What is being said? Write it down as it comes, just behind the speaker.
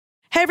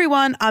Hey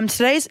everyone,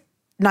 today's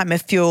Nightmare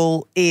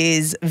Fuel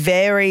is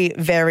very,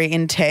 very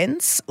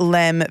intense.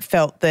 Lem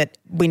felt that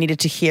we needed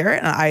to hear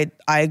it, and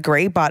I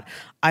agree, but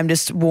I'm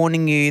just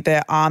warning you,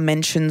 there are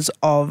mentions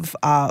of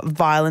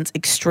violence,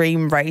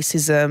 extreme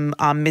racism,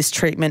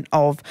 mistreatment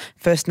of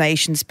First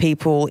Nations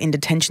people in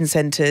detention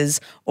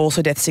centres,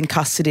 also deaths in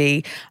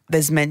custody.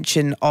 There's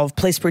mention of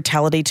police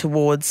brutality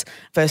towards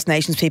First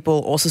Nations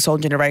people, also Soul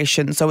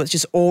Generation. So it's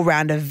just all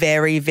around a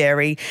very,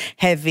 very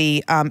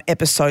heavy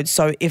episode.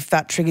 So if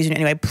that triggers you in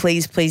any way,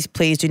 please, please,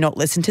 please do not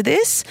listen to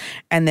this.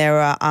 And there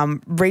are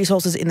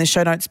resources in the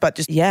show notes, but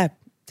just,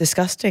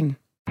 disgusting.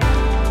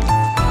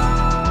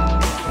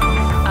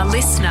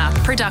 Listener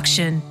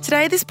production.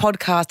 Today, this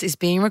podcast is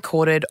being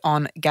recorded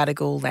on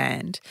Gadigal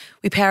land.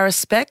 We pay our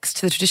respects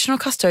to the traditional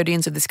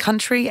custodians of this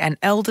country and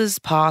elders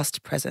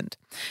past, present.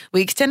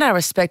 We extend our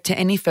respect to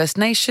any First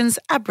Nations,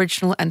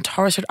 Aboriginal and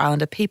Torres Strait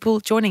Islander people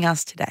joining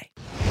us today.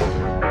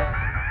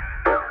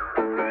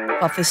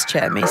 Love this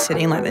chair, me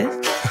sitting like this.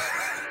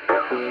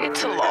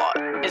 It's a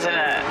lot, isn't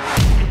it?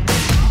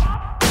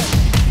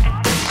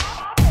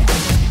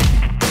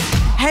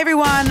 Hey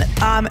everyone,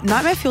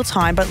 Nightmare Fuel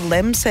time, but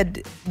Lem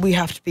said we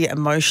have to be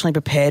emotionally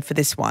prepared for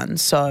this one.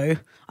 So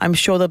I'm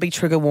sure there'll be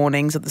trigger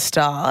warnings at the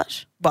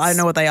start, but I don't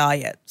know what they are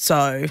yet.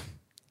 So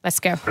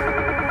let's go.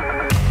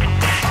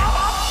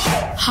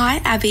 Hi,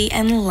 Abby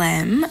and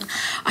Lem.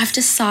 I've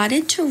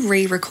decided to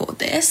re-record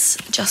this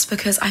just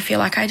because I feel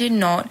like I did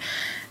not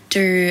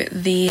do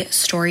the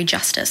story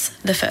justice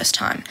the first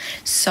time.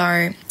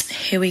 So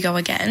here we go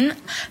again.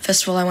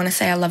 First of all, I want to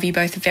say I love you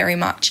both very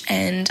much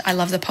and I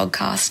love the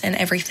podcast and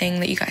everything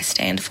that you guys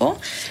stand for.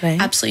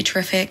 Same. Absolutely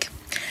terrific.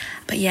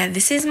 But yeah,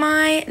 this is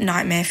my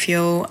Nightmare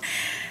Fuel.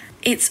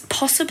 It's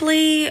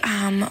possibly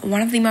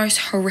one of the most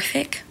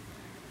horrific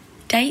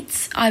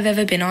dates I've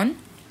ever been on.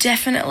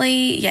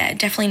 Definitely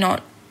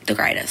not the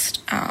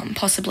greatest.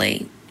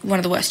 Possibly one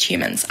of the worst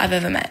humans I've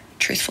ever met,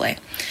 truthfully.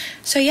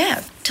 So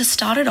yeah, to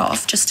start it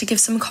off, just to give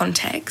some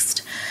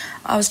context,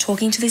 I was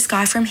talking to this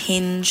guy from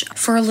Hinge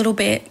for a little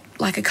bit,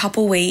 like a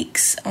couple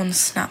weeks on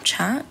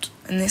Snapchat,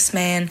 and this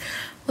man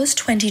was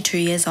 22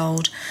 years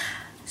old.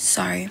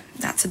 So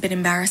that's a bit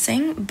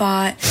embarrassing,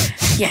 but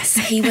yes,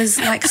 he was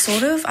like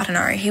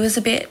he was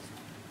a bit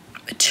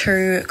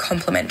too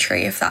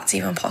complimentary, if that's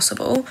even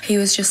possible. He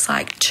was just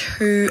like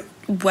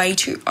way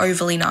too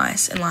overly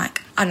nice and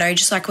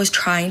was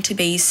trying to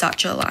be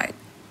such a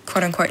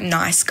quote unquote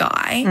nice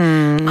guy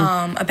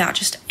about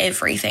just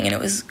everything, and it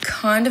was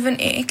kind of an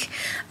ick.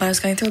 But I was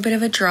going through a bit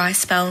of a dry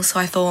spell, so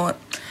I thought,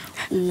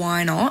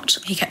 why not?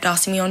 He kept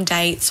asking me on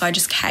dates, so I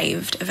just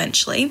caved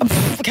eventually.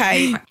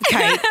 Okay.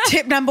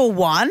 Tip number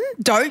 1,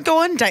 don't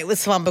go on date with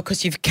someone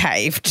because you've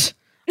caved.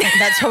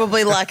 That's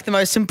probably the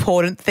most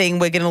important thing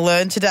we're going to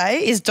learn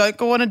today is don't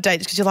go on a date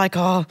because you're like,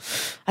 oh,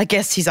 I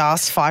guess he's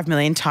asked 5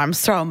 million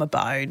times, throw him a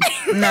bone.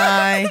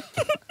 No.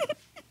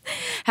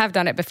 Have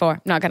done it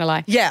before, not going to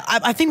lie. Yeah,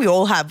 I think we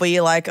all have, where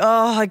you're like,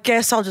 oh, I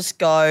guess I'll just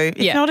go. If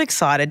you're not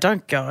excited,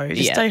 don't go.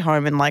 Just stay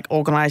home and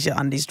organise your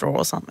undies drawer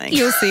or something.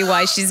 You'll see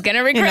why she's going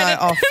to regret it.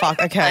 Oh,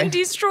 fuck, okay.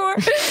 Undies drawer.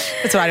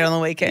 That's what I do on the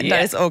weekend. Yeah.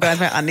 I just organise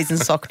my undies and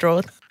sock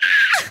drawers.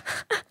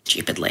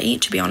 Stupidly,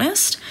 to be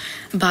honest.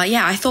 But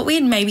yeah, I thought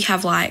we'd maybe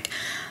have a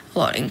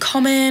lot in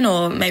common,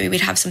 or maybe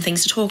we'd have some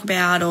things to talk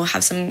about or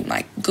have some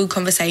good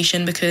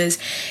conversation, because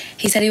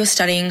he said he was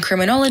studying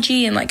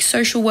criminology and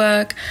social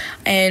work,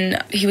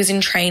 and he was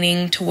in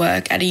training to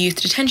work at a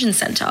youth detention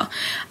centre,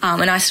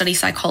 and I study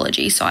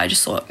psychology, so I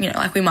just thought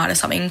we might have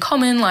something in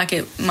common,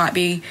 it might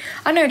be,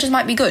 I don't know, it just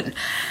might be good.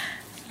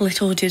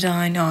 Little did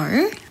I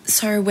know.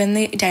 So when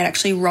the date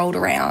actually rolled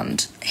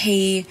around,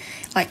 he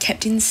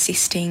kept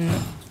insisting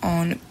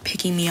on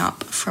picking me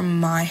up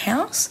from my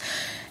house,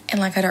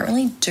 and I don't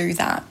really do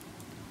that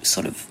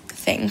sort of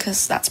thing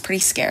because that's pretty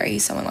scary,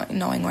 someone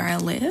knowing where I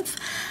live,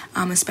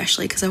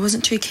 especially because I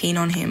wasn't too keen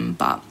on him.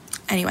 But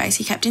anyways,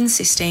 he kept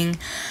insisting,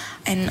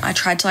 and I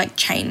tried to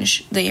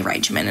change the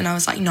arrangement, and I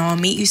was like, no, I'll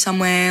meet you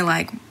somewhere,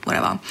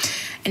 whatever.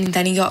 And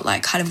then he got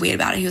kind of weird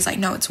about it. He was like,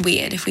 no, it's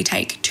weird if we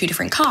take 2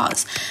 different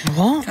cars.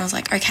 What? And I was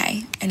like,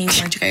 okay. And he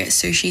wanted to go get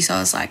sushi, so I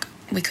was like,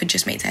 we could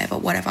just meet there,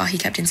 but whatever. He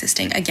kept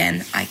insisting.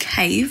 Again, I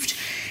caved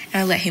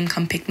and I let him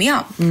come pick me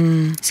up.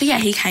 So yeah,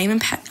 he came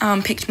and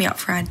picked me up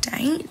for our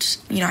date.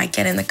 I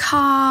get in the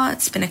car.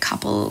 It's been a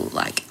couple,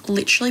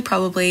 literally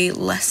probably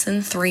less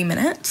than 3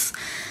 minutes.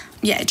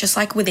 Yeah, just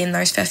within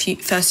those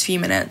first few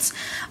minutes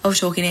of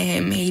talking to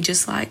him, he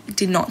just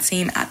did not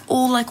seem at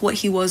all like what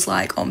he was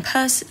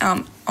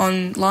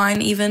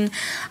online even.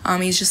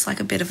 He's just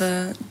a bit of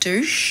a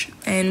douche,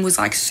 and was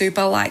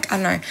super I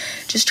don't know,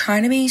 just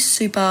trying to be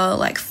super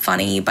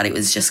funny, but it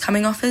was just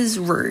coming off as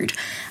rude.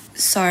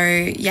 So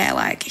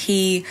yeah,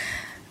 he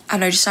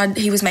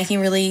was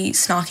making really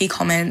snarky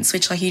comments,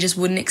 which you just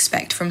wouldn't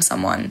expect from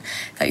someone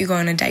that you're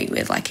going on a date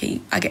with.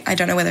 I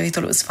don't know whether he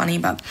thought it was funny,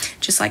 but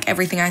just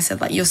everything I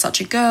said, you're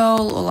such a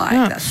girl, or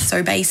that's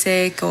so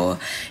basic, or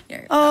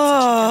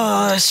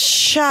oh,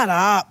 shut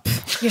up!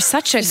 You're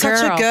such a girl.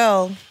 Such a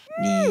girl.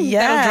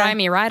 Yeah, That'll dry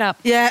me right up.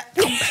 Yeah,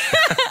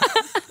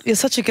 you're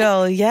such a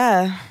girl.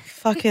 Yeah.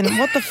 Fucking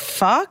what the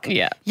fuck?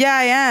 Yeah. Yeah,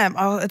 I am.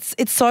 Oh,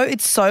 it's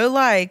so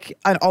like,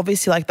 and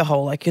obviously like the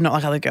whole like you're not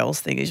like other girls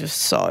thing is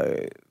just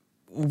so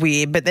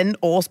weird. But then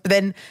so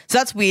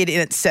that's weird in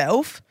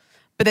itself.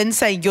 But then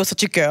saying you're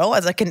such a girl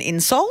as like an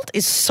insult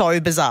is so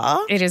bizarre.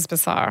 It is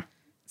bizarre.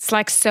 It's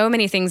like so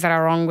many things that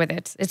are wrong with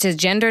it. It's a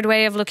gendered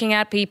way of looking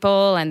at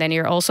people, and then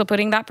you're also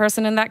putting that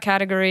person in that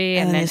category,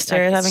 and then you're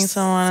stereotyping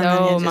someone. And then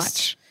so you're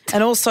much.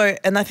 And also,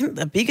 and I think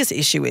the biggest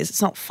issue is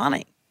it's not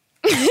funny.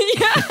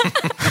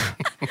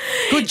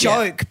 Good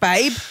joke,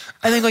 babe.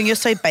 And then going, you're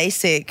so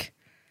basic.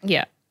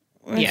 Yeah.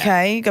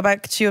 Okay, go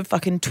back to your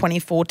fucking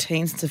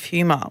 2014 sense of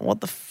humour.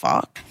 What the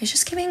fuck? He's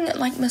just giving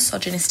like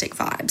misogynistic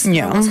vibes.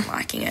 Yeah. I wasn't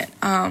liking it.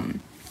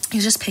 He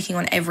was just picking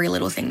on every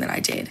little thing that I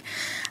did.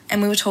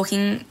 And we were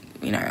talking,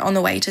 you know, on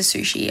the way to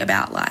sushi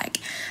about like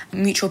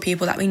mutual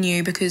people that we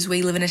knew because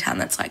we live in a town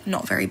that's like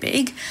not very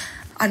big.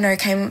 I know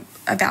came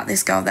about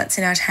this girl that's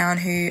in our town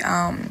who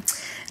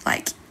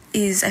like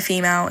is a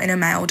female in a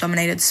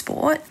male-dominated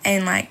sport,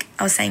 and like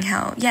I was saying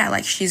how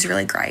like she's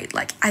really great.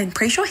 Like I'm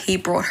pretty sure he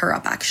brought her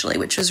up actually,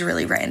 which was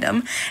really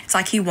random. It's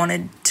like he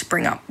wanted to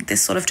bring up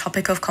this sort of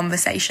topic of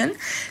conversation.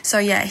 So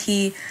yeah,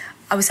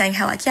 I was saying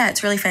how like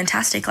it's really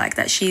fantastic like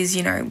that she's,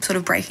 you know, sort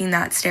of breaking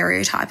that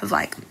stereotype of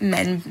like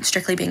men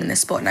strictly being in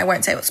this sport, and I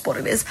won't say what sport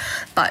it is,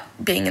 but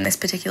being in this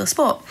particular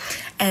sport.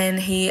 And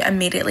he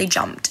immediately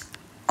jumped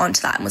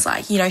onto that and was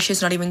like, you know,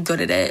 she's not even good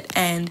at it,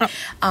 and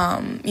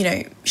you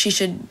know, she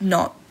should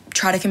not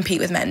try to compete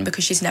with men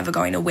because she's never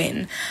going to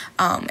win,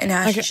 and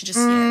how she should just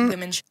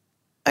women should.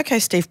 Okay,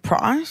 Steve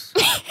Price.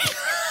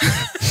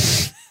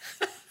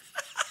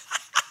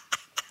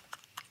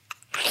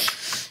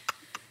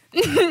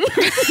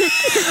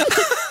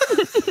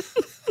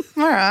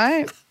 All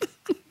right.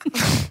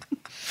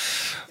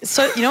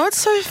 So you know what's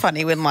so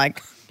funny when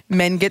like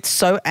men get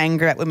so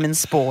angry at women's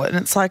sport, and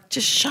it's like,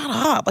 just shut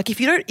up. Like if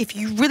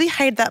you really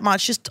hate that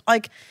much, just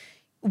like,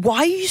 why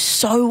are you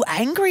so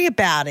angry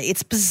about it?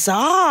 It's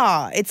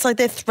bizarre. It's like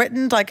they're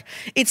threatened. Like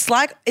it's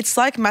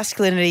like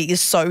masculinity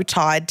is so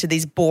tied to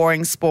these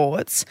boring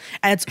sports,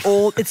 and it's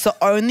the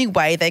only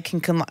way they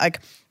can like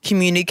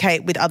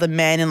communicate with other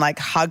men and like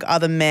hug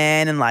other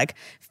men and like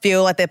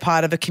feel like they're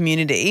part of a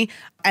community.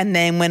 And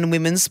then when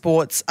women's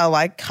sports are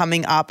like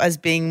coming up as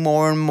being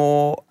more and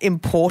more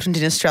important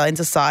in Australian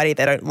society,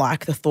 they don't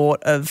like the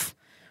thought of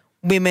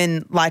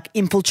women like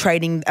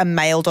infiltrating a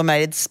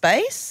male-dominated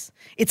space.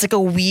 It's like a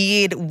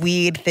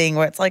weird thing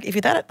where it's like, if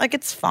you're that, like,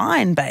 it's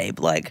fine, babe.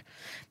 Like,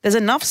 there's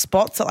enough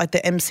spots at like the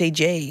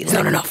MCG. It's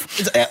not enough.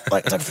 It's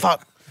like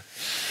fuck.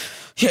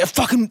 Yeah,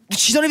 fucking,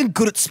 she's not even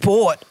good at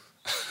sport.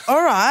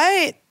 All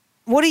right.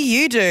 What do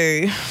you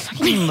do?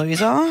 Fucking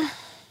loser.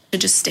 To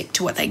just stick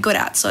to what they're good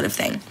at, sort of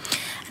thing.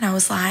 And I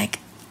was like,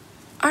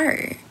 oh,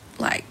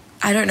 like,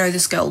 I don't know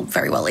this girl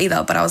very well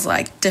either, but I was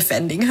like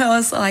defending her. I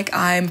was like,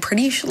 I'm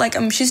pretty sure, like,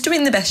 she's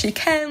doing the best she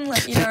can,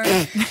 like, you know.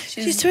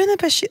 She's doing the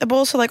best. But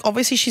also, like,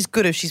 obviously she's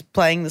good if she's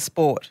playing the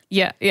sport.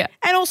 Yeah.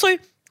 And also,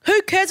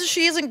 who cares if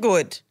she isn't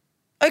good?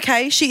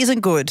 Okay, she isn't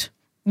good.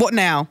 What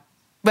now?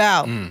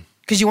 Wow.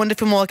 Because you wanted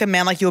to feel more like a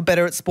man, like you were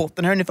better at sport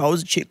than her, and if I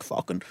was a chick,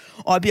 fucking,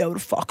 I'd be able to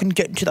fucking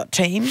get into that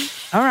team.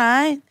 All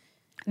right.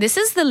 This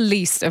is the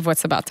least of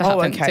what's about to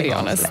happen, okay. to be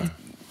honest.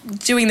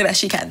 Doing the best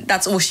she can.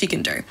 That's all she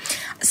can do.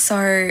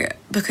 So,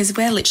 because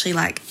we're literally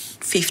like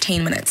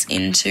 15 minutes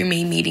into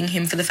me meeting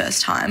him for the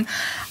first time,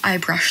 I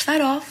brushed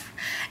that off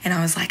and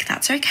I was like,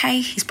 that's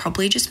okay. He's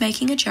probably just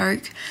making a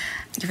joke,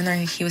 even though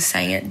he was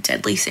saying it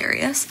deadly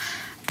serious.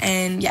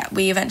 And yeah,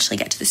 we eventually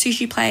get to the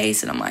sushi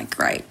place and I'm like,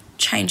 great,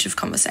 change of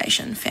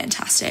conversation,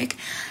 fantastic.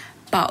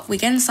 But we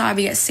get inside,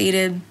 we get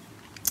seated,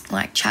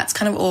 like chat's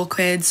kind of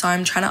awkward, so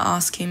I'm trying to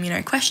ask him, you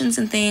know, questions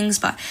and things,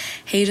 but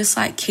he just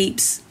like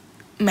keeps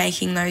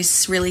making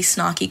those really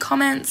snarky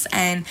comments,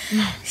 and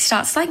he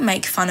starts to like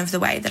make fun of the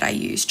way that I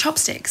use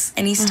chopsticks,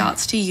 and he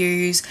starts to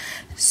use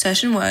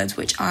certain words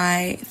which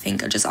I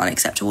think are just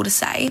unacceptable to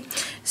say.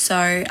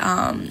 So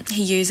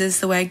he uses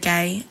the word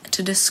gay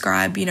to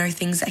describe, you know,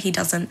 things that he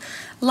doesn't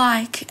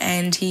like,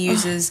 and he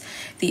uses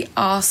the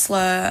R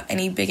slur, and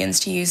he begins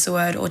to use the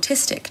word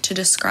autistic to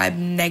describe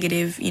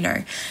negative, you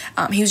know,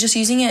 he was just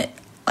using it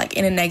like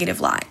in a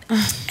negative light,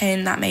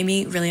 and that made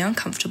me really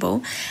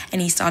uncomfortable.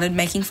 And he started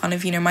making fun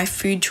of, you know, my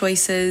food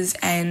choices,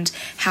 and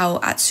how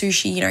at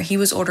sushi, you know, he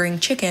was ordering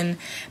chicken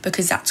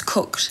because that's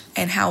cooked,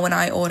 and how when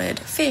I ordered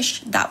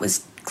fish, that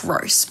was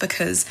gross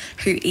because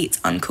who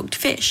eats uncooked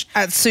fish?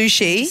 At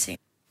sushi?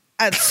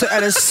 At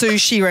a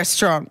sushi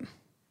restaurant.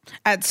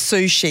 At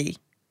sushi.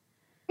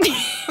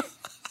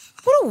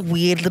 What a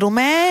weird little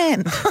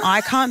man.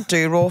 I can't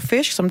do raw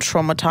fish because I'm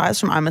traumatised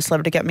from I'm a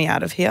Celebrity, get me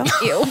out of here.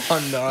 Ew.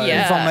 Oh, no.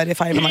 Yeah. Vomit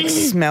if I even like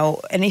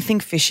smell anything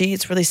fishy.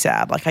 It's really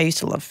sad. Like I used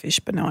to love fish,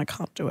 but now I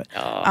can't do it.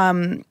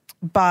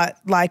 But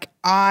like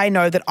I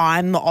know that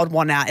I'm the odd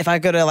one out. If I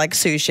go to like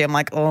sushi, I'm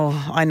like,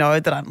 oh, I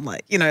know that I'm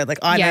like, you know, like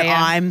I know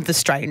I'm the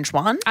strange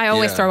one. I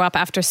always throw up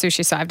after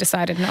sushi, so I've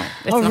decided no.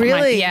 It's Oh, not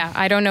really? mine. Yeah,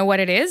 I don't know what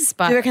it is,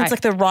 but Do you reckon it's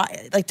like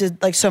the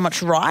like so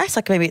much rice?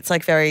 Like maybe it's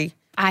like very.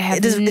 I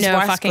have Is no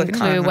rice fucking gluten? I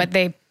clue don't know. what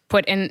they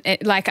put in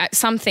it, like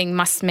something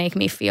must make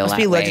me feel Must that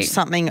be allergic way. to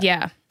something.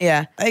 Yeah.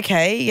 Yeah.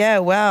 Okay. Yeah.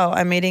 Wow.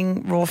 I'm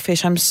eating raw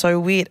fish. I'm so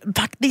weird.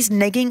 Fuck, these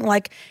negging.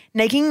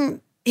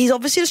 He's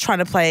obviously just trying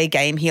to play a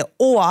game here,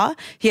 or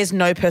he has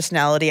no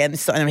personality and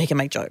this is the only way he can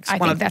make jokes. I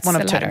think that's the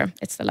latter.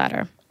 It's the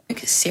latter.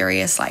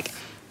 Serious, like,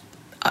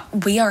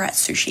 we are at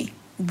sushi.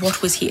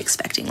 What was he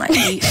expecting? Like,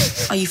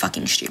 are you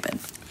fucking stupid?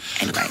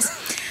 Anyways,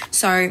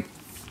 so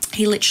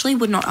he literally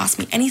would not ask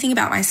me anything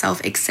about myself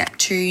except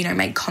to, you know,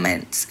 make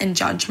comments and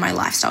judge my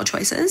lifestyle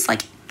choices,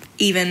 like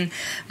even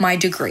my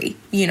degree,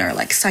 you know,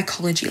 like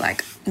psychology,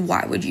 like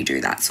why would you do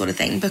that sort of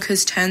thing?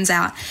 Because turns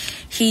out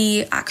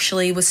he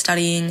actually was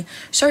studying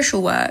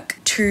social work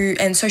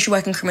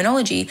and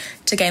criminology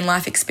to gain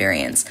life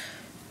experience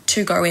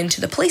to go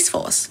into the police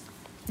force.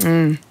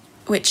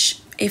 Which,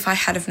 if I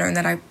had have known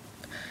that, I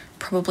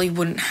probably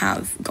wouldn't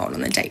have gone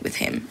on a date with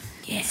him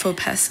for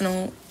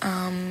personal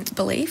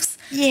beliefs.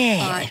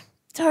 Yeah.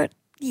 But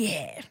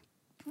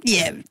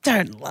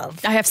Don't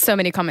love. I have so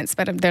many comments,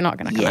 but they're not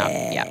going to come out.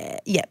 Yeah.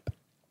 Yep.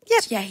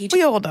 yeah, he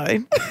We all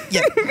know.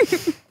 Yep.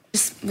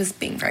 just was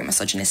being very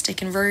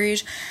misogynistic and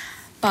rude.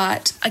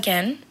 But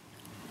again,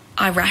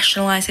 I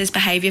rationalised his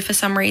behaviour for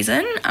some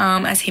reason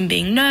as him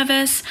being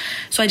nervous.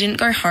 So I didn't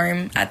go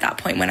home at that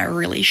point when I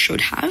really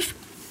should have.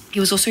 He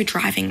was also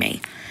driving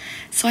me.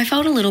 So I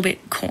felt a little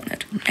bit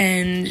cornered.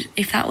 And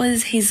if that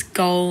was his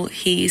goal,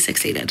 he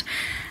succeeded.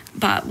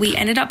 But we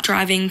ended up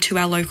driving to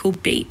our local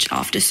beach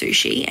after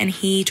sushi, and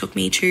he took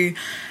me to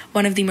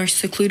one of the most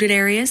secluded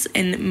areas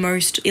and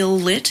most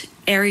ill-lit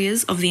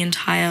areas of the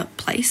entire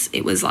place.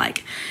 It was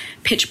like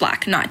pitch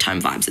black,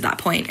 nighttime vibes at that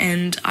point,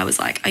 and I was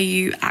like, are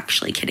you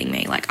actually kidding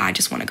me? Like, I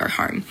just want to go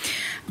home.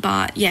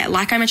 But yeah,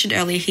 like I mentioned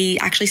earlier, he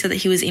actually said that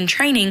he was in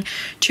training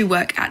to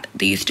work at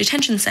the youth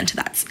detention centre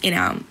that's in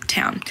our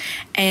town.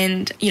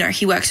 And, you know,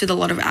 he works with a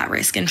lot of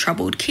at-risk and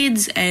troubled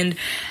kids, and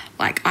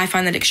like, I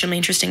find that extremely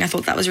interesting. I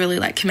thought that was really,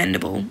 like,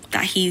 commendable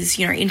that he's,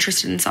 you know,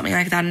 interested in something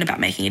like that and about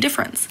making a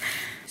difference.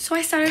 So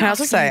I started. Can I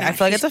also say, I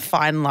feel like it's a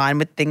fine line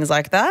with things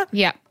like that.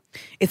 Yeah.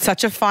 It's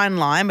such a fine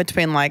line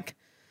between like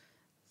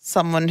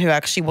someone who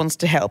actually wants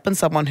to help and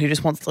someone who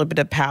just wants a little bit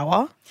of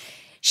power.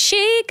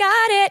 She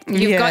got it.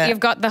 You've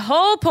got the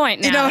whole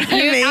point now. You know what I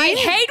mean? I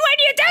hate when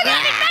you do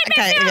that. It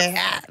makes me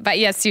feel- But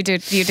yes, you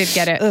did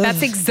get it.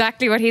 That's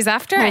exactly what he's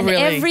after. And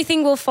really?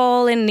 everything will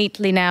fall in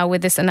neatly now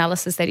with this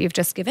analysis that you've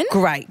just given.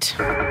 Great.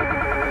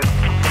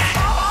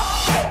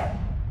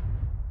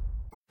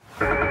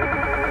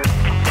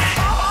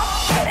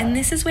 And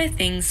this is where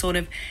things sort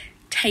of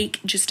take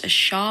just a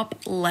sharp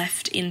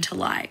left into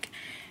like,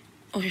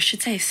 or I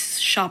should say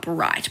sharp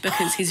right,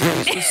 because his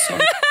views were so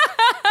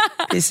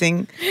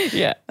Kissing.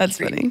 Yeah. That's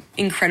funny.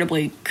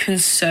 incredibly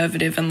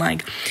conservative and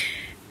like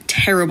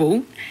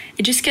terrible.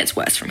 It just gets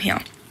worse from here.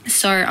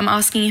 So I'm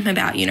asking him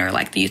about, you know,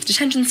 like the youth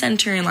detention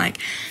centre and like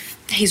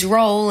his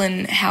role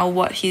and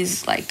what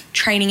his like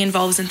training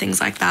involves and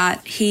things like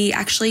that. He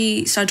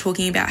actually started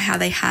talking about how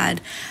they had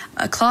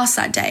a class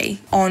that day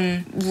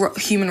on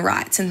human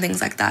rights and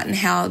things like that, and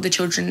how the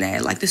children there,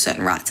 like the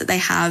certain rights that they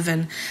have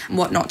and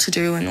what not to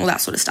do and all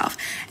that sort of stuff.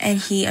 And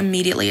he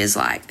immediately is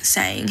like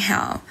saying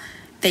how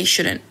they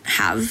shouldn't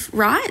have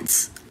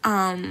rights.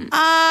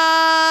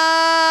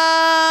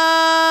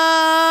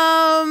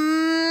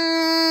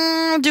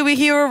 Do we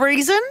hear a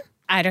reason?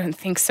 I don't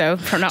think so.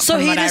 Not So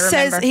from he what just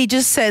I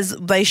remember. says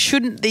they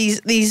shouldn't.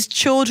 These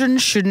children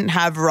shouldn't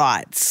have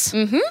rights.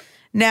 Mm-hmm.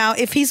 Now,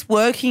 if he's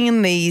working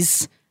in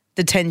these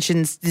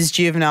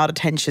juvenile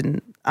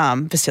detention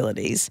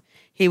facilities,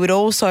 he would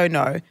also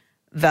know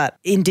that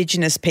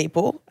Indigenous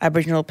people,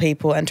 Aboriginal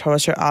people, and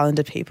Torres Strait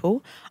Islander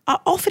people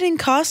are often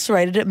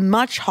incarcerated at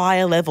much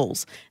higher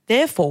levels.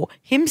 Therefore,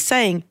 him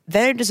saying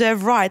they don't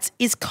deserve rights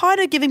is kind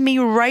of giving me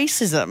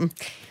racism,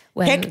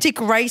 hectic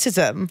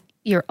racism.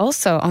 You're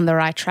also on the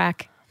right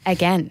track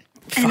again.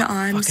 And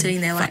I'm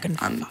sitting there like,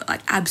 I'm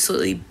like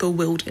absolutely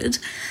bewildered.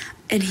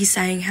 And he's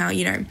saying how,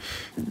 you know,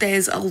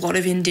 there's a lot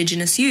of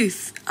Indigenous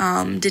youth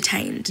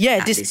detained.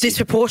 Yeah,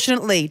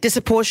 disproportionately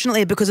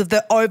because of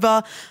the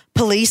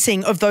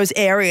over-policing of those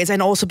areas,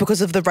 and also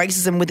because of the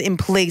racism within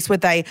police, where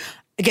they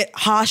get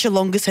harsher,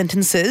 longer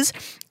sentences,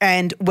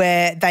 and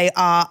where they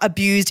are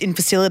abused in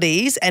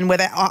facilities, and where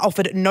they are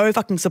offered no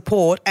fucking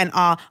support and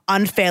are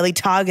unfairly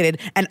targeted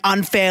and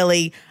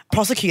unfairly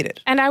prosecuted.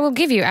 And I will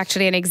give you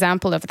actually an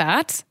example of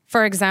that.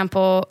 For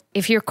example,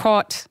 if you're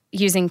caught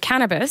using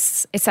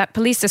cannabis, it's at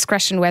police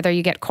discretion whether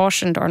you get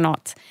cautioned or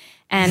not.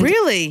 And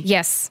Really?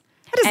 Yes.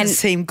 That doesn't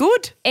seem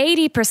good.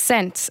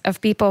 80% of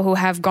people who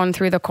have gone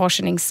through the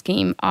cautioning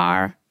scheme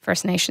are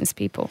First Nations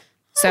people.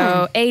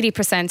 So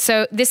 80%.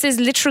 So this is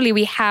literally,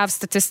 we have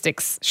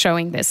statistics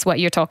showing this, what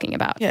you're talking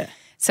about. Yeah.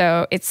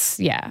 So it's,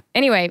 yeah.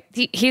 Anyway,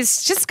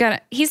 he's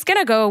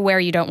gonna go where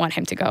you don't want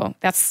him to go.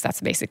 That's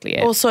basically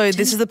it. Also,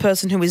 this is the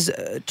person who is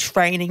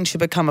training to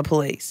become a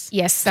police.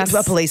 Yes.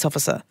 A police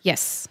officer.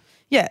 Yes.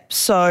 Yeah,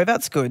 so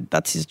that's good.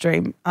 That's his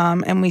dream.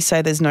 And we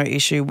say there's no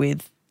issue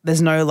with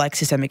there's no like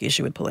systemic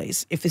issue with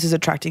police. If this is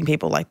attracting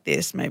people like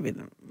this, maybe.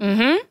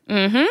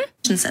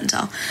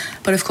 Centre.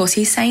 But of course,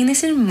 he's saying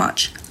this in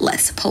much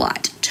less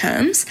polite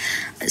terms.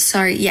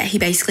 So, yeah, he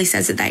basically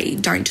says that they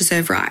don't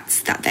deserve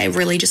rights, that they're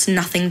really just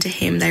nothing to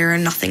him. They are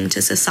nothing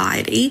to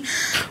society.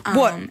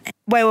 What?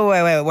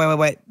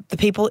 Wait. The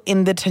people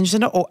in the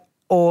detention centre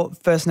or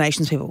First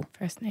Nations people?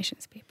 First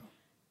Nations people.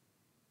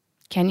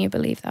 Can you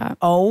believe that?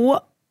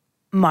 Oh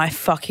my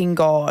fucking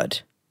God.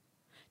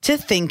 To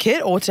think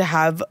it or to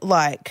have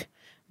like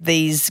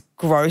these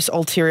gross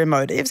ulterior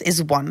motives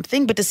is one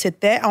thing, but to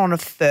sit there on a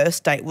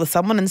first date with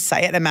someone and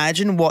say it,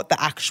 imagine what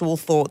the actual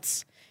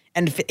thoughts,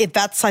 and if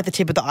that's like the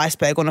tip of the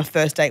iceberg on a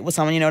first date with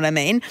someone, you know what I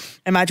mean?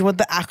 Imagine what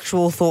the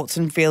actual thoughts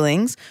and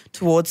feelings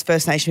towards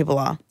First Nation people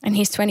are. And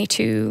he's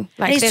 22.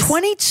 Like and he's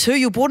 22.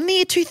 You're born in the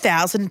year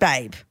 2000,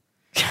 babe.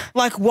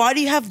 Like, why do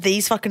you have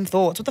these fucking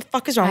thoughts? What the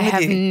fuck is wrong with you?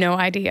 I have no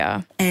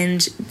idea.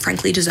 And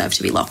frankly deserve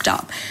to be locked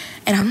up.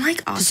 And I'm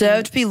like,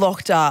 deserve to be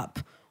locked up.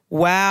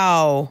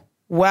 Wow.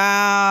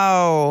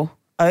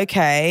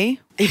 Okay.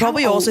 He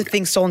probably also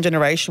thinks Stolen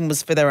Generation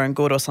was for their own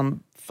good or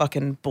some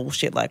fucking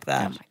bullshit like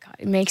that. Oh my God.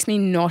 It makes me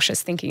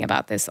nauseous thinking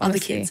about this, honestly.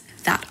 Other kids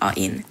that are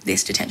in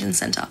this detention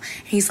centre.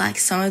 He's like,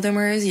 some of them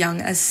are as young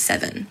as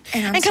 7.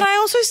 And can I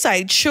also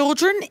say,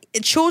 children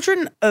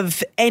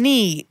of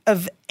any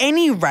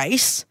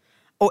race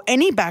or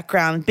any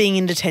background being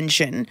in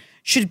detention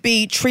should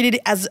be treated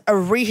as a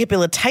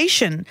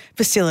rehabilitation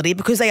facility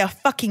because they are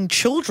fucking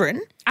children.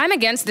 I'm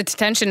against the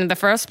detention in the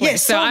first place,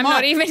 Yes, so I'm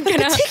not even going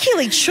to...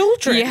 Particularly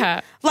children.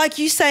 Yeah. Like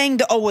you saying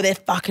that, they're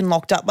fucking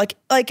locked up. We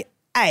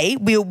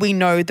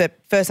know that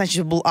First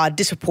Nations people are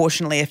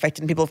disproportionately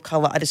affected and people of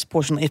colour are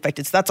disproportionately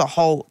affected. So that's a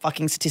whole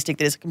fucking statistic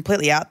that is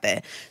completely out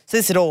there. So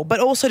this at all. But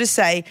also to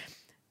say,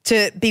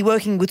 to be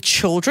working with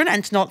children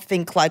and to not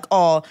think like,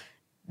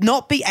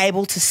 not be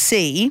able to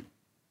see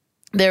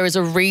there is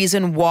a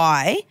reason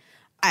why,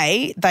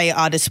 they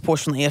are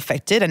disproportionately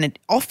affected, and it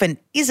often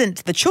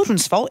isn't the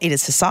children's fault, it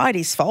is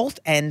society's fault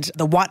and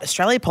the White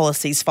Australia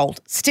policy's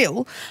fault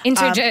still.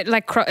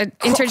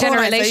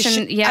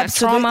 intergenerational,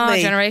 trauma,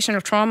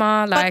 generational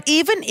trauma. But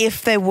even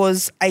if there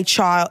is a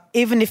child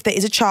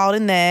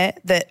in there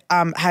that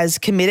has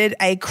committed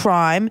a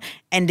crime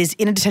and is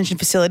in a detention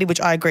facility,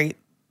 which I agree,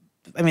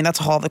 I mean, that's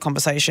a whole other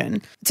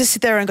conversation. To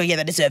sit there and go,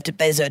 they deserve to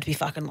be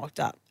fucking locked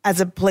up. As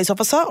a police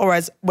officer or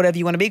as whatever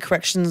you want to be,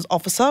 corrections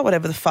officer,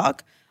 whatever the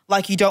fuck,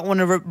 like you don't want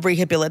to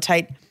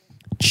rehabilitate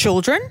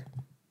children.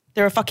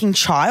 They're a fucking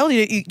child.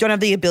 You don't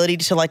have the ability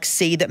to like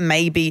see that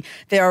maybe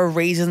there are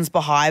reasons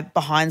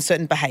behind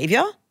certain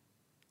behaviour.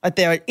 Like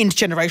there are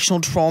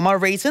intergenerational trauma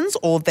reasons,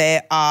 or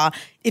there are,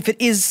 if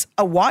it is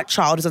a white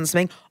child who's done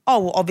something,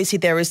 obviously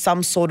there is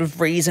some sort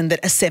of reason that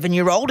a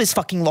 7-year-old is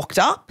fucking locked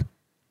up.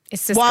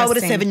 It's disgusting. Why would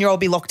a 7-year-old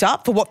be locked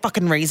up? For what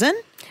fucking reason?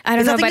 I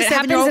don't know, but it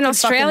happens in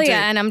Australia, do.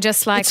 and I'm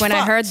just like, It's when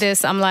fucked. I heard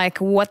this, I'm like,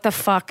 what the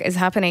fuck is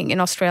happening in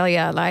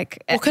Australia?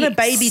 Like, What can a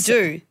baby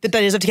do that they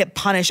deserve to get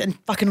punished and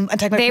fucking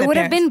take back They from would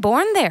their have parents? been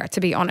born there,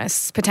 to be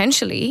honest,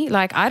 potentially.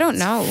 Like, I don't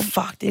know.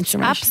 Fucked. It's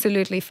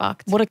absolutely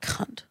fucked. What a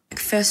cunt.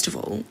 First of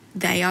all,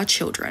 they are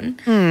children.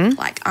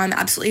 Like, I'm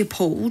absolutely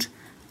appalled.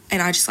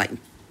 And I just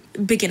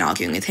begin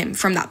arguing with him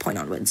from that point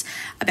onwards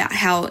about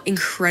how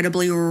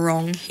incredibly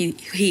wrong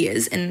he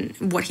is and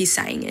what he's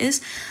saying is.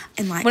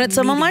 And like, When it's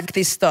someone like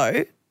this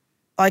though,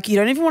 like you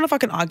don't even want to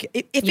fucking argue.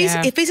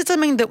 If he said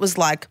something that was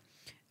like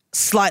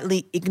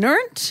slightly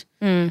ignorant,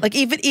 like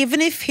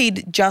even if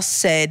he'd just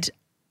said,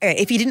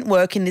 if he didn't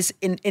work in this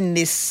in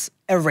this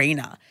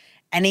arena,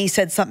 and he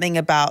said something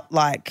about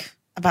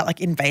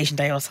Invasion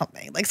Day or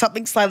something, like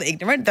something slightly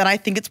ignorant, then I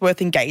think it's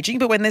worth engaging.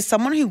 But when there's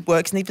someone who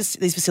works in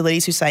these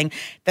facilities who's saying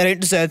they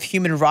don't deserve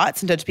human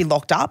rights and don't to be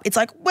locked up, it's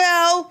like,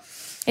 well,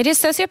 It is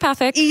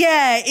sociopathic.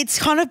 yeah, it's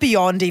kind of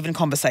beyond even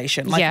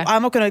conversation. Like Yeah.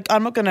 I'm not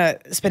gonna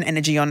spend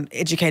energy on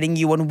educating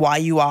you on why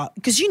you are,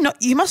 because you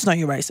must know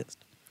you're racist.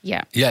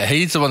 Yeah. Yeah,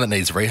 he's the one that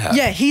needs rehab.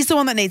 Yeah, he's the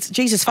one that needs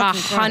Jesus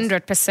fucking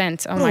Christ.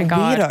 100%. Oh What my a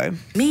God.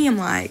 weirdo. me, I'm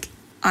like,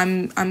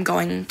 I'm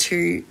going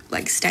to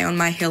stay on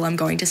my hill. I'm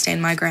going to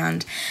stand my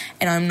ground,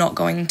 and I'm not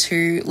going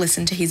to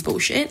listen to his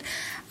bullshit.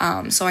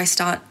 So I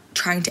start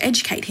trying to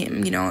educate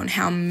him, on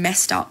how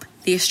messed up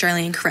the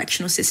Australian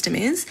correctional system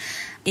is,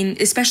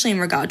 especially in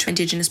regard to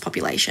Indigenous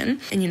population,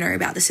 and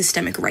about the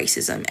systemic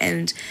racism,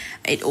 and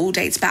it all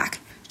dates back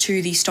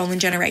to the Stolen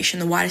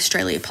Generation, the White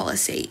Australia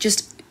policy,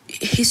 just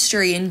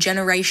history and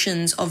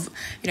generations of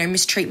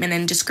mistreatment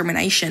and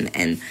discrimination.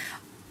 And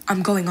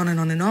I'm going on and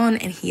on and on,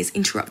 and he is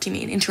interrupting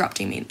me and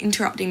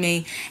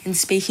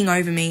speaking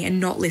over me and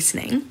not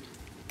listening.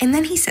 And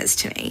then he says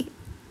to me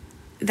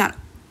that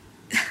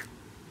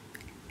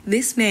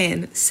this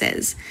man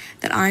says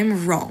that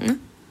I'm wrong,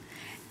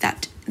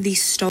 that the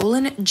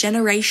Stolen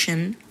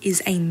Generation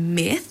is a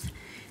myth,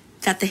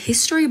 that the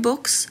history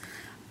books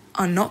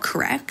are not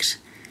correct,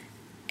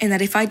 and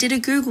that if I did a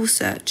Google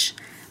search,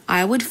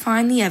 I would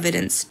find the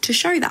evidence to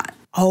show that.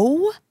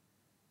 Oh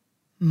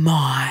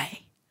my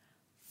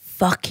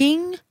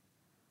fucking,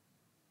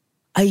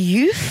 are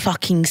you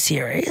fucking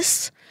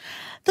serious?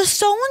 The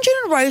stolen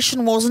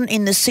generation wasn't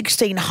in the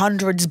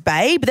 1600s,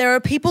 babe. There are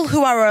people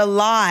who are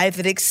alive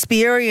that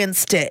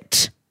experienced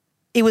it.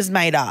 It was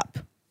made up.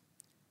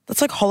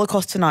 That's like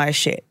Holocaust denier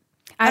shit.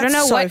 I don't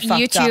know so what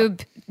fucked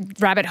YouTube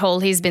up. rabbit hole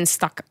he's been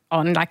stuck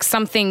on, like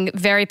something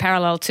very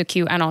parallel to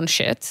QAnon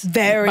shit.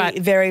 Very,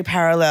 very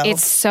parallel.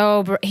 He's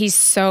so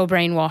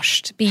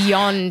brainwashed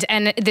beyond,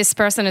 and this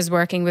person is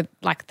working with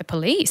like the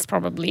police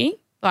probably.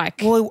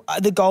 Like, well,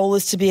 the goal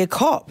is to be a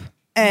cop,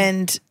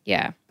 and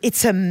yeah,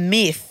 it's a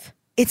myth.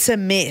 It's a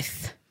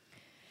myth.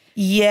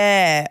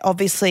 Yeah,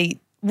 obviously.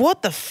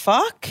 What the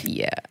fuck?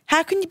 yeah.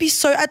 How can you be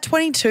so at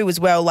 22 as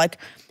well? Like,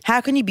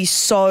 how can you be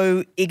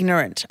so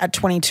ignorant at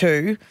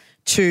 22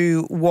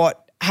 to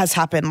what has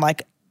happened?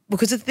 Like,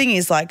 because the thing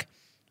is, like,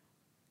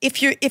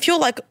 if you're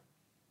like,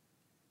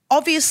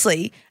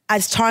 obviously,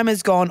 as time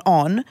has gone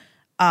on,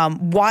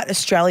 white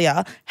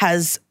Australia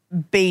has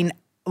been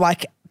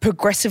like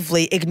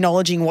progressively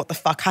acknowledging what the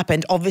fuck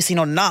happened. Obviously,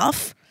 not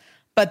enough.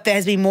 But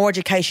there's been more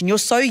education. You're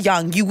so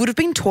young. You would have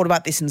been taught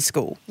about this in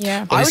school.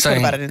 Yeah. I was taught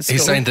about it in school.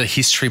 He's saying that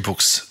history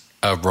books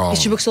are wrong.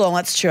 History books are long.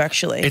 That's true,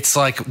 actually. It's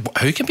like,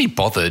 who can be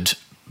bothered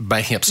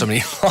making up so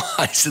many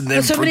lies and then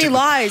There's so many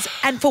lies.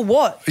 And for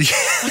what?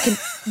 Yeah.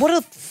 What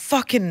a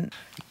fucking,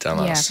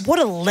 Dumbass. what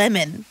a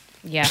lemon.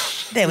 Yeah.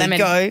 There we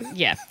go.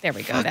 Yeah, there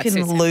we go. That's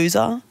Fucking it.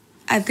 loser.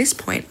 At this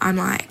point, I'm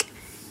like,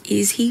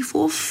 is he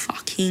for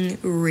fucking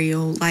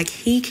real? Like,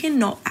 he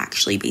cannot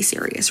actually be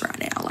serious right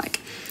now. Like,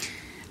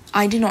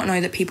 I did not know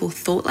that people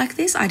thought like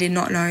this. I did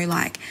not know,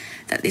 like,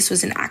 that this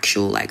was an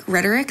actual, like,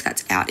 rhetoric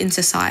that's out in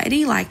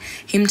society. Like,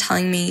 him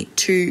telling me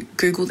to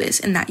Google this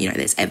and that, you know,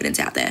 there's evidence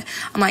out there.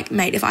 I'm like,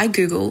 mate, if I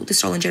Google the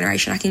stolen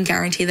generation, I can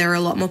guarantee there are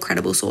a lot more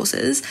credible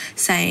sources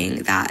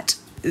saying that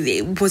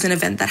it was an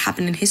event that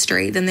happened in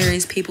history than there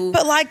is people.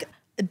 But like,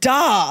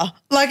 duh.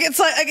 Like, it's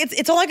like,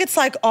 it's all like, it's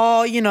like,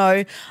 oh, you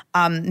know,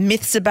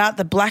 myths about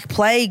the Black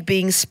Plague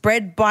being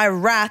spread by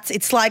rats.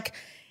 It's like,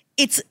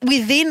 it's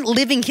within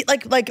living,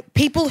 like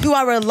people who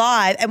are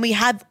alive, and we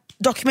have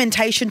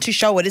documentation to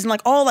show it. Isn't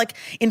like, oh, like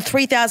in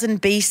 3000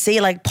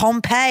 BC, like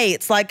Pompeii.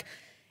 It's like,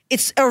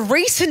 it's a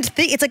recent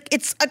thing. It's like,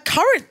 it's a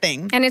current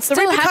thing. And it's The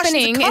still repercussions are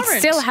happening. It's current.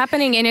 still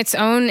happening in its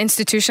own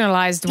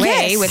institutionalized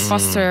way Yes. with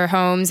foster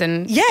homes,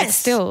 and Yes. it's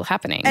still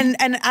happening. And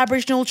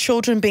Aboriginal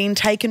children being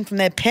taken from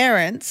their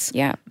parents.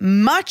 yeah,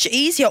 Much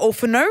easier, or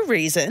for no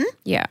reason,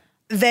 yeah.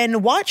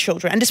 than white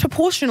children. And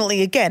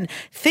disproportionately, again,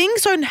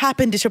 things don't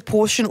happen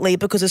disproportionately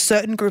because a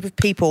certain group of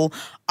people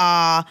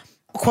are,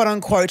 quote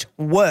unquote,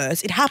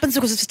 worse. It happens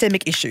because of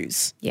systemic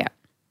issues. Yeah.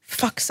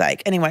 Fuck's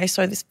sake. Anyway,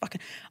 so this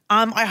fucking,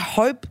 I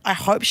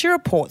hope she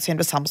reports him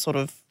to some sort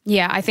of,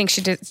 Yeah, I think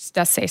she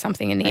does say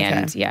something in the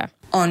end. Yeah.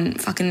 on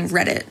fucking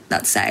Reddit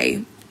that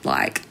say,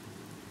 like,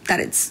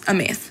 that it's a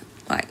myth.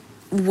 Like,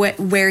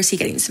 where is he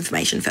getting this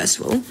information, first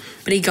of all?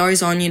 But he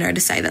goes on, you know, to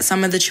say that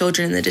some of the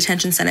children in the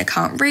detention centre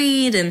can't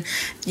read, and,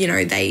 you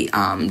know, they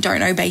don't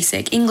know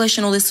basic English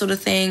and all this sort of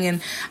thing.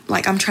 And,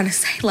 like, I'm trying to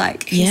say,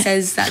 like, he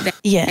says that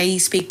they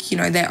speak, you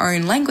know, their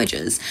own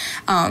languages,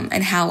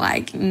 and how,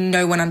 like,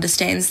 no one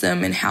understands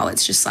them, and how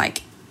it's just,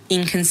 like,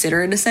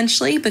 inconsiderate,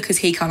 essentially, because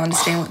he can't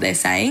understand what they're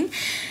saying.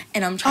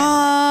 And I'm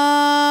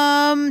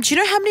trying do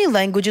you know how many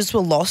languages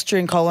were lost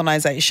during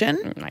colonisation?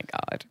 Oh my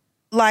God.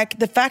 Like,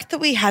 the fact that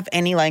we have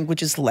any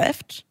languages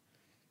left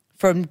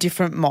from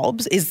different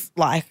mobs is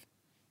like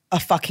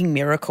a fucking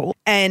miracle.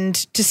 And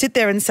to sit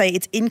there and say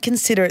it's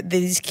inconsiderate that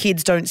these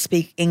kids don't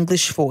speak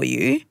English for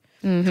you,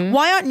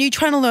 why aren't you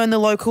trying to learn the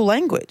local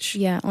language?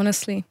 Yeah,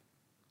 honestly.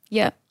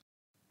 Yeah.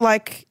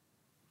 Like,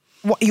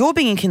 you're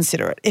being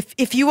inconsiderate.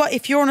 If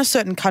you're in a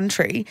certain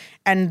country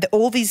and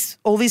all these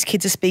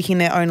kids are speaking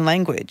their own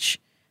language,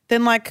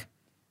 then like,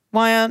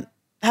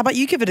 how about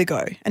you give it a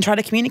go and try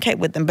to communicate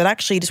with them? But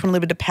actually, you just want a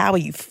little bit of power,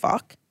 you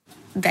fuck.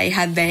 they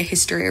had their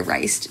history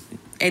erased,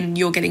 and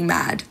you're getting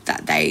mad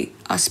that they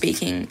are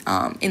speaking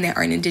in their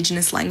own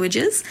Indigenous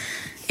languages.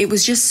 It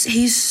was just,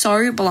 he's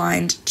so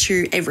blind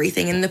to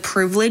everything, and the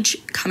privilege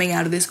coming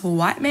out of this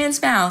white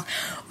man's mouth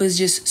was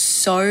just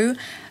so,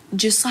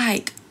 just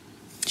like,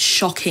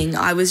 shocking.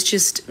 I was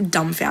just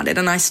dumbfounded,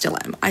 and I still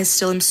am. I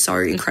still am so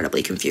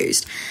incredibly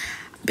confused.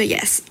 But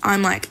yes,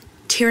 I'm like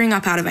tearing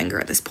up out of anger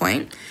at this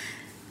point.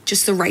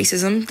 Just the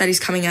racism that is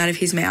coming out of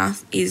his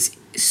mouth is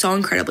so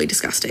incredibly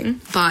disgusting.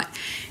 But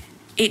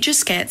it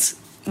just gets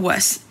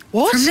worse.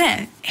 What? From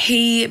there,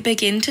 he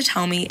began to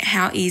tell me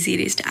how easy it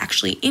is to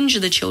actually injure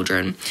the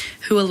children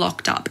who are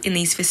locked up in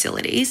these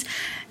facilities.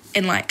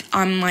 And, like,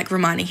 I'm, like,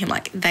 reminding him,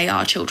 like, they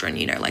are children,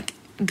 you know, like,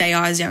 they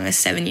are as young as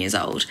 7 years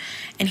old.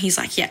 And he's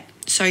like, yeah,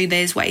 so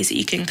there's ways that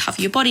you can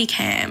cover your body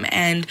cam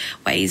and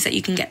ways that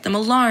you can get them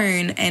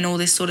alone and all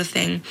this sort of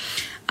thing.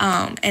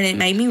 And it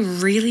made me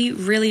really,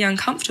 really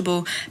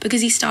uncomfortable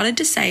because he started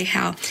to say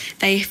how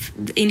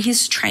in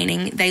his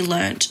training, they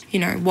learnt,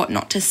 what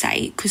not to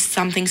say, because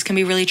some things can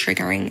be really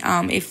triggering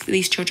if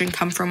these children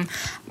come from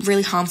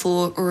really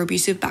harmful or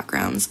abusive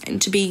backgrounds,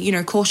 and to be,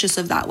 cautious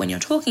of that when you're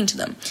talking to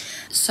them.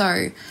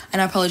 So,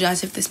 and I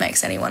apologise if this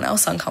makes anyone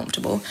else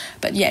uncomfortable,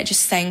 but yeah,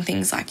 just saying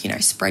things like,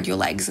 spread your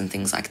legs and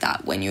things like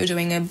that when you're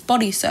doing a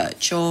body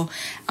search or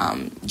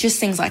just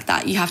things like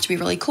that, you have to be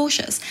really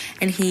cautious.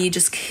 And he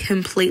just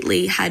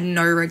completely had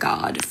no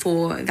regard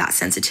for that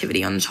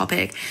sensitivity on the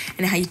topic,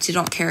 and how he did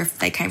not care if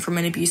they came from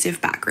an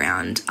abusive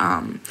background.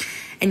 And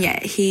yeah,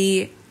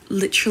 he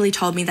literally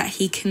told me that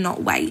he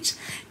cannot wait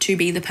to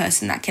be the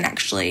person that can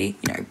actually,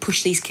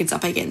 push these kids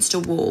up against a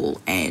wall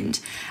and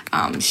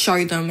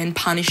show them and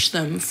punish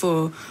them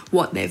for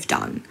what they've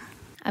done.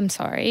 I'm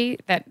sorry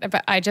but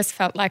I just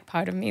felt like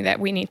part of me that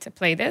we need to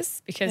play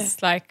this because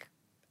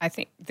I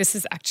think this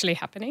is actually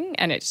happening,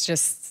 and it's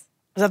just...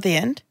 Was that the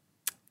end?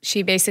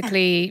 She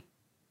basically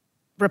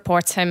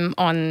reports him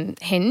on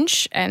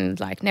Hinge and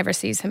never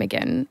sees him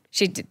again.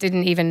 She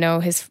didn't even know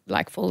his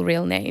full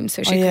real name,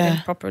 so she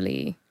couldn't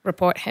properly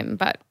report him.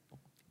 But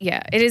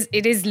yeah,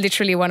 it is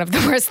literally one of the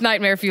worst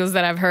nightmare fuels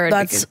that I've heard.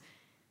 That's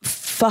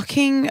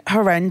fucking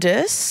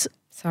horrendous.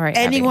 Sorry,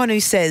 anyone Abby. who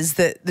says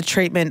that the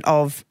treatment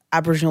of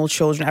Aboriginal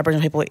children,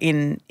 Aboriginal people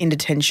in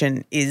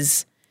detention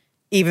is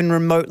even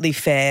remotely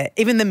fair,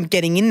 even them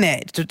getting in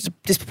there to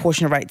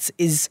disproportionate rates,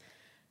 is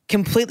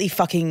completely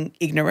fucking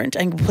ignorant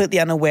and completely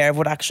unaware of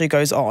what actually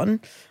goes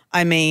on.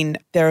 I mean,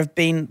 there have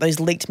been those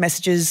leaked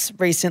messages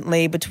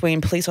recently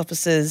between police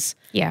officers.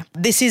 Yeah.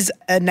 This is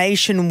a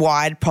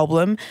nationwide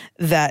problem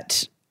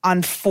that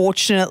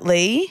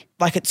unfortunately,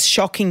 it's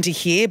shocking to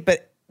hear,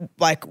 but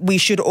we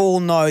should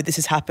all know this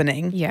is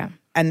happening. Yeah.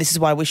 And this is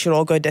why we should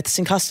all go deaths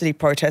in custody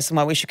protests, and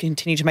why we should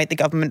continue to make the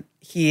government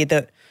hear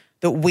that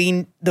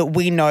we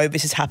know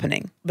this is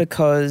happening,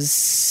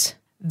 because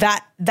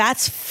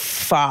that's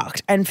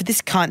fucked. And for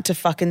this cunt to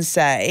fucking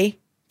say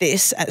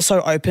this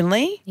so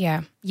openly.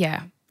 Yeah.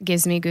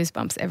 Gives me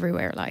goosebumps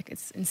everywhere.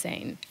 It's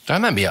insane.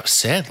 Don't make me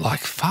upset.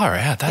 Far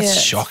out. That's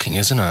shocking,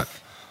 isn't it?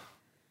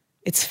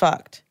 It's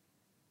fucked.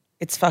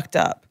 It's fucked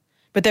up.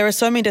 But there are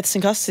so many deaths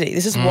in custody.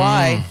 This is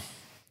why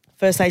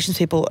First Nations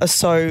people are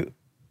so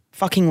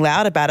fucking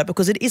loud about it,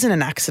 because it isn't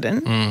an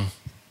accident.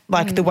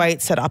 The way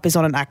it's set up is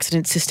not an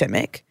accident,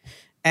 systemic.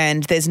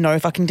 And there's no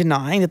fucking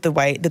denying that the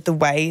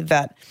way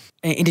that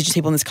Indigenous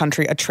people in this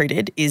country are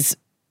treated is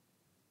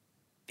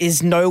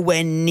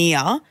nowhere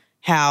near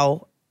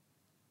how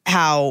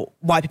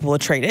white people are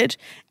treated,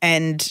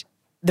 and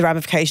the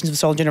ramifications of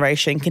stolen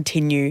generation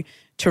continue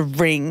to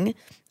ring,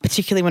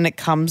 particularly when it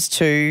comes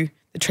to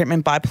the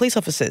treatment by police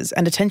officers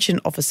and detention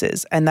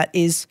officers, and that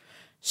is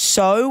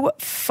so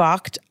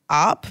fucked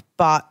up.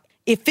 But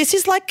if this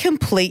is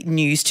complete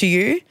news to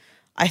you,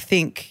 I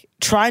think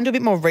try and do a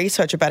bit more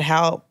research about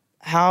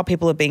how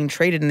people are being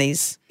treated in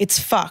these. It's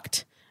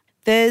fucked.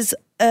 There's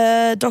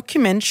a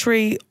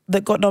documentary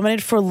that got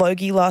nominated for a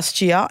Logie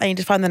last year. I need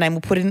to find the name.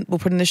 We'll put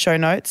in the show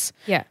notes.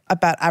 Yeah.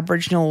 About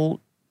Aboriginal,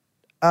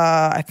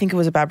 I think it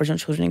was about Aboriginal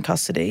children in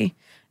custody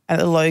at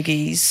the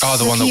Logies. Oh,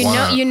 the one that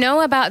won. You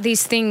know about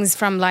these things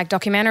from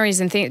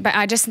documentaries and things, but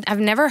I've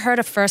never heard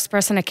a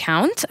first-person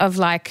account of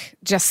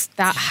just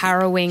that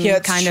harrowing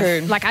kind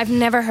of. I've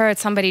never heard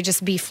somebody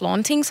just be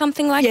flaunting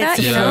something like that.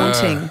 It's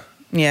flaunting.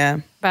 Yeah.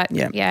 But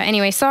yeah,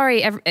 anyway,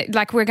 sorry. We'll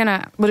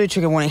do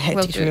trigger warning.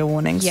 Trigger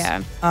warnings.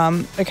 Yeah.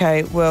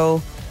 Okay.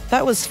 Well,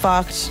 that was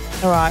fucked.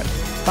 All right.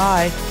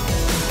 Bye.